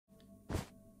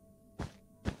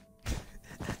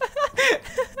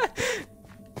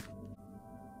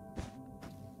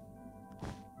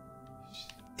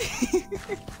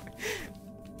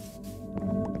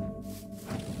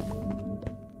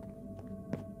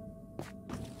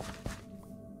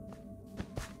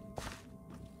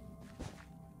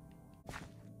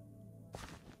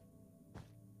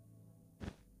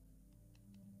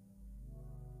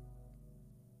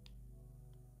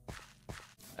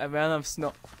I ran out of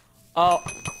snow. Oh.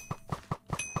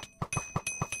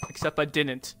 Except I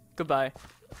didn't. Goodbye.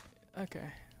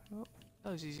 Okay. Well, that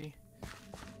was easy.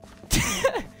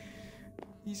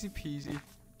 Easy peasy.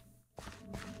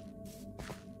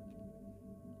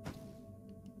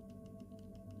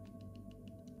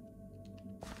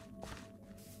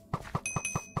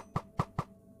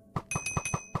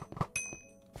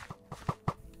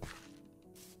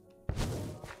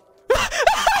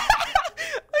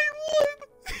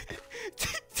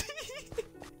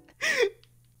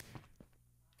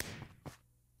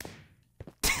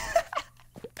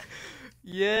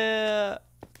 Yeah,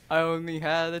 I only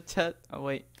had a tet. Oh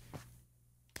wait.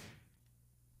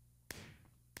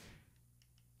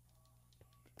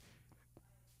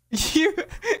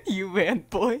 You ran,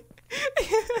 boy.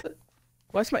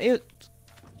 Why's my ear?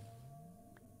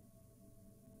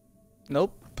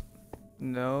 Nope.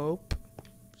 Nope.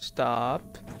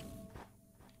 Stop.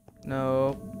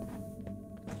 No.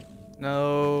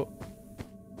 No.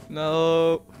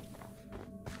 No.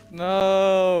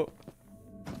 No.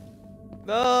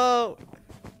 No!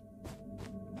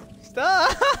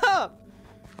 Stop!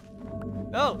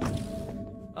 No!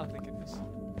 Oh, thank goodness.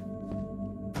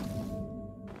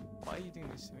 Why are you doing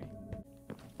this to me?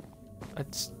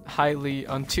 That's highly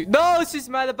unto- No! She's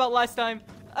mad about last time!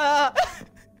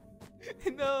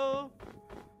 No!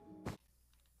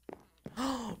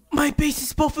 My base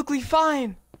is perfectly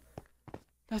fine!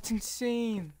 That's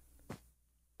insane!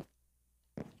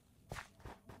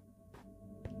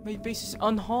 My base is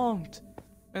unharmed!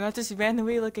 And I just ran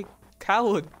away like a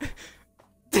coward.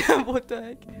 What the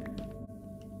heck?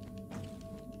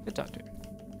 Good job, dude.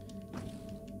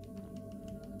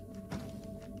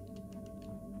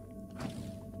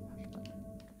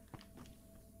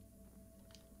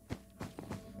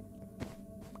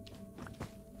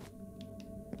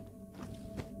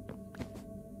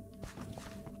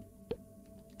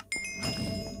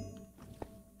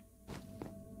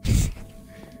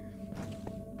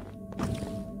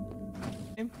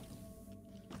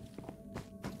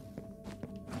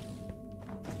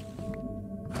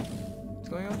 What's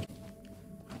going on?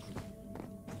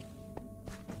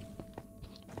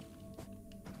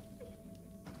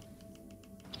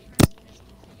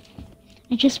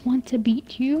 I just want to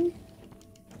beat you.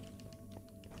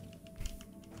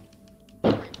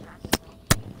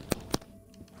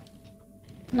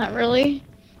 Not really.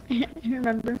 I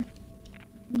remember.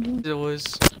 It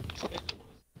was.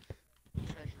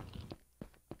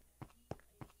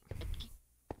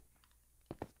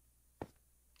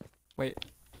 Wait.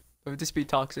 Would this be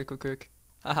toxic or quick?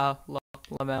 Haha,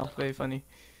 Lamau, very funny.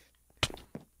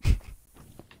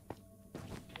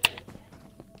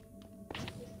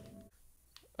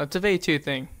 That's a very two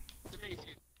thing.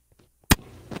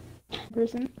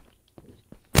 Person.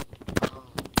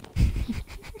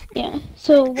 Yeah.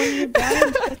 So when you die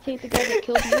and spectate the guy that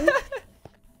killed you.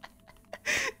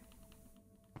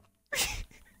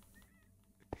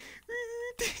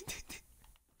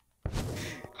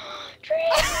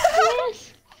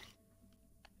 Yes.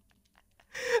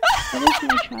 That is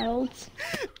my child's.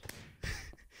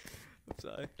 I'm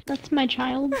sorry. That's my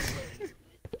child's.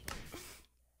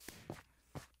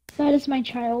 That is my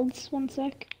child's. One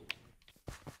sec.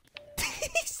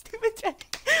 Stupid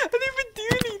Jack. I didn't even do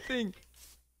anything.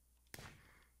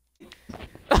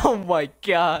 Oh my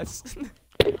gosh.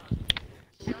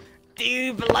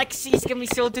 Dude, but Lexi's gonna be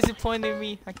so disappointed in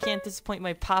me. I can't disappoint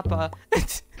my papa.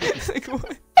 Like,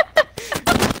 what?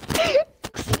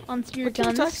 Onto your What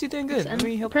guns. You're actually doing good. Let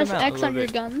me help Press them out X a on your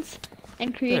bit. guns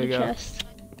and create a There you go. chest.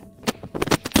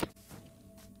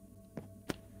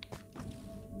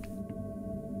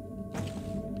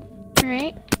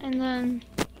 Alright, and then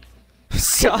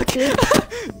Suck.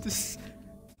 This...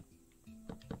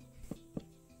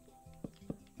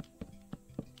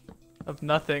 Of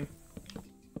nothing.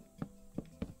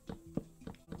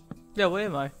 Yeah, where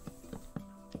am I?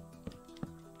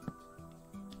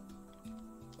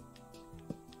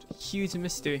 Huge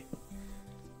mystery.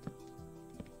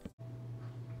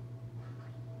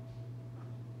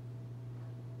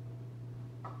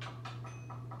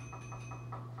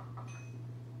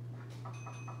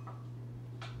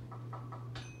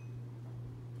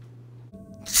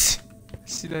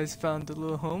 See that I found a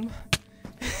little home.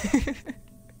 There's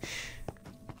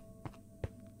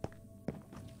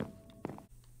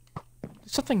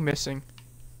something missing.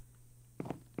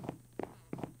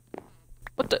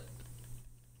 What the?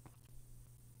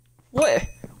 What?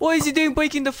 What is he doing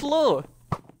breaking the floor?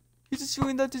 He just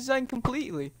ruined that design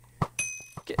completely.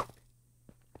 Get...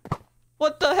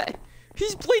 What the heck?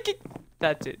 He's breaking...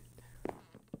 That's it.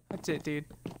 That's it, dude.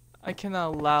 I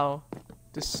cannot allow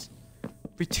this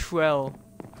betrayal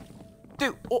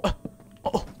Dude,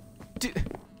 oh, did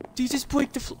you just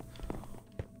break the floor?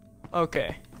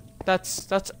 Okay, that's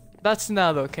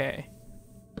not okay.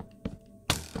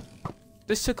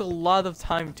 This took a lot of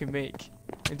time to make,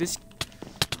 and this.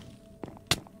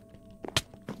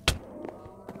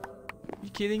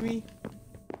 You kidding me?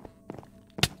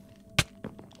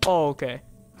 Oh, okay,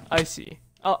 I see.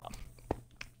 Oh,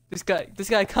 this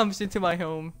guy comes into my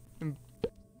home and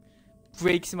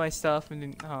breaks my stuff, and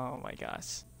then oh my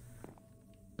gosh.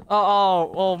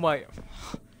 Oh my.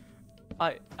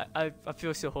 I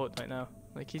feel so hot right now.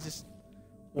 Like he just.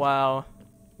 Wow,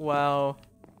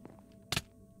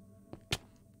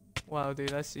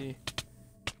 dude. I see.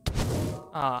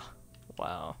 Ah,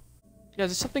 wow. Yeah,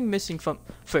 there's something missing from.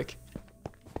 Frick.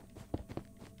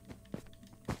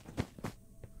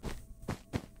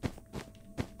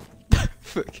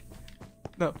 Frick.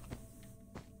 No.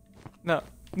 No.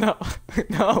 No.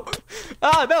 No.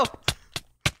 Ah, no.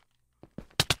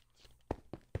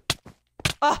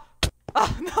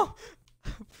 Ah, no.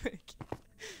 Frick.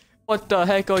 What the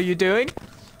heck are you doing?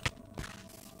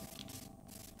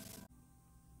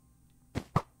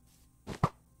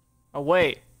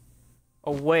 Away.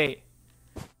 Away.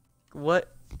 What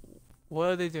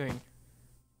are they doing?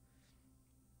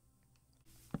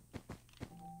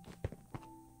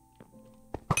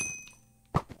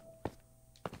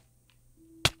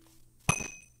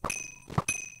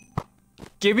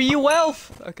 Give me your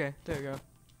wealth! Okay, there we go.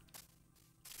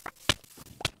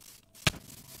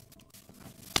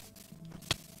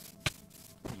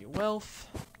 Your wealth.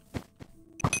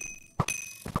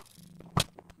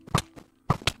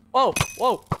 Oh,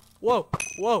 whoa, whoa,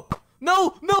 whoa.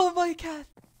 No, no, my cat.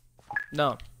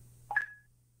 No.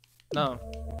 No.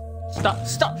 Stop,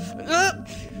 stop.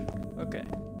 Okay.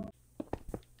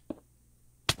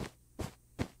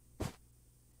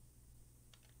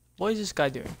 What is this guy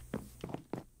doing?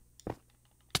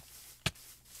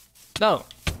 No.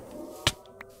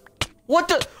 What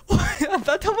the? I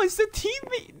thought that was the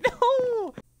teammate.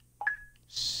 No.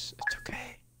 Shh, it's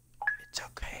okay. It's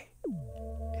okay.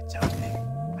 It's okay.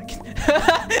 I can.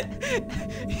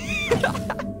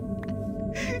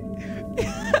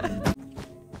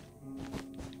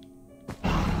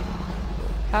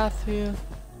 Path here.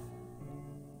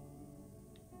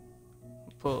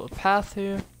 Pull a path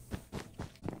here.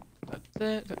 That's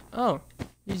it. Oh,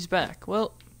 he's back.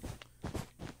 Well.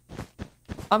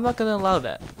 I'm not gonna allow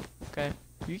that, okay?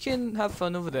 You can have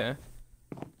fun over there.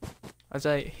 As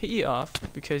I hit you off,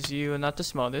 because you are not the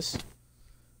smartest.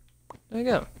 There you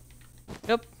go.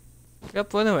 Yep.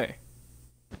 Yep, run away.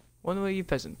 Run away, you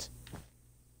peasant.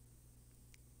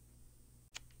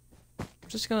 I'm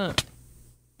just gonna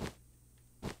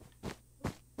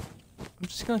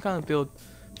kind of build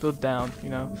down, you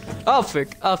know? Oh,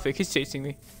 frick, he's chasing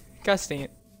me. God dang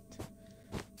it.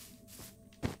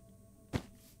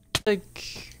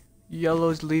 Like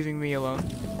yellow's leaving me alone,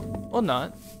 or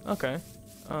not? Okay.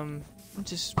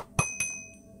 Just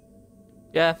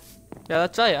yeah,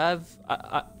 that's right.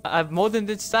 I've more than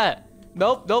this that.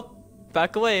 Nope.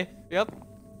 Back away. Yep.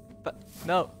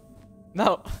 No.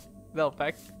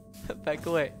 Back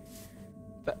away.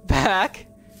 Back.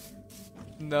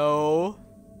 No.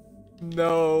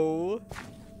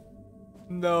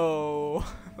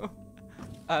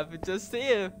 I'm just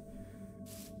here.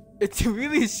 It's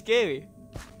really scary.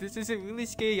 This is a really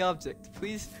scary object.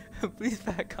 Please, please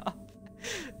back off.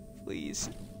 Please.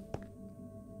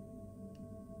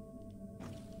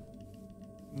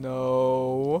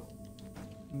 No.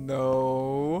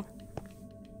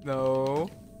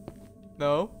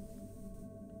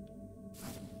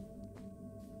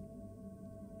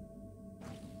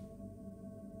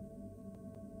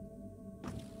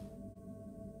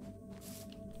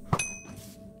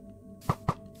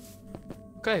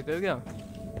 Okay, there we go.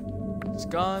 It's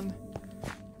gone.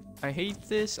 I hate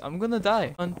this. I'm gonna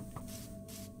die.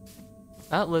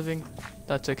 Not living.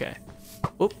 That's okay.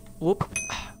 Whoop.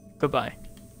 Goodbye.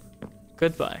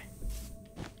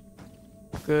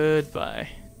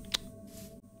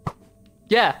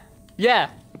 Yeah,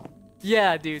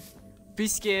 dude. Be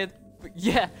scared.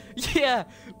 Yeah.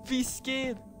 Be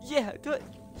scared. Yeah, do it.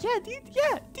 Yeah, dude.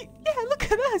 Yeah,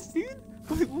 look at us, dude.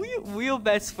 We're real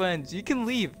best friends. You can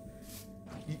leave.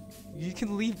 You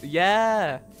can leave.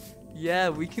 Yeah,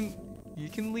 we can. You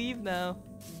can leave now.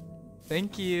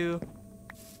 Thank you.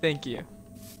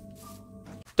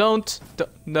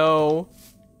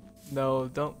 No,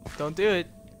 don't do it.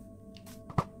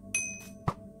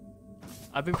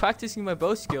 I've been practicing my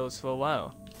bow skills for a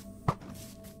while.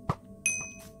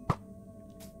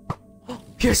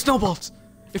 Here's snowballs.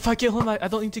 If I kill him, I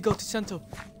don't need to go to center.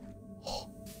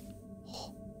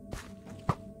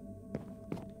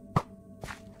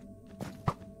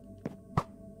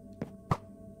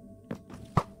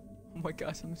 my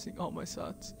gosh, I'm missing all my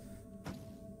shots.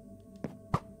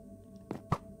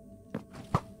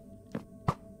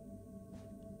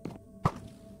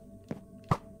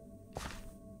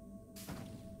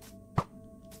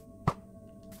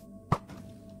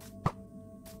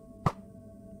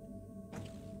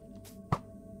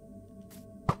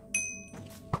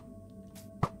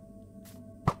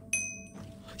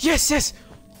 Yes, yes!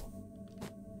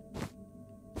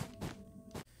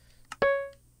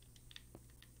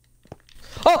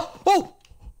 Oh! Oh!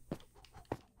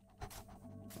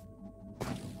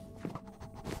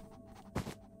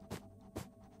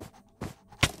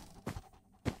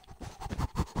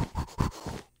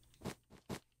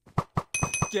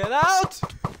 Get out!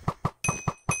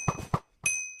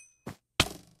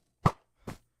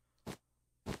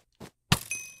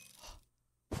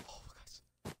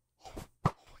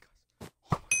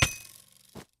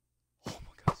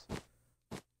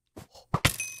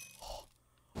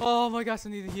 Oh my gosh, I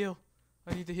need to heal.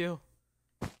 I need to heal.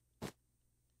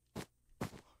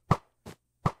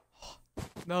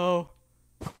 No.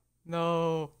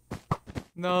 No.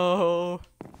 No.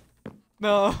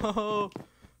 No.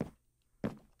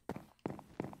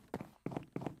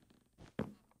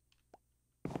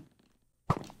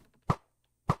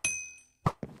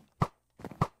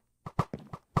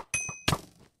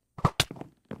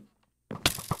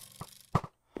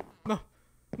 No.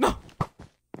 No.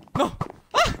 No.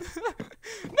 Ah!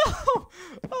 No.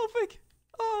 Oh my.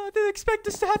 Oh, I didn't expect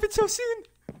this to happen so soon.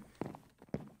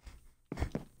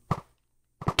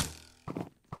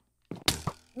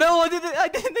 No, I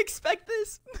didn't expect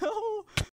this. No.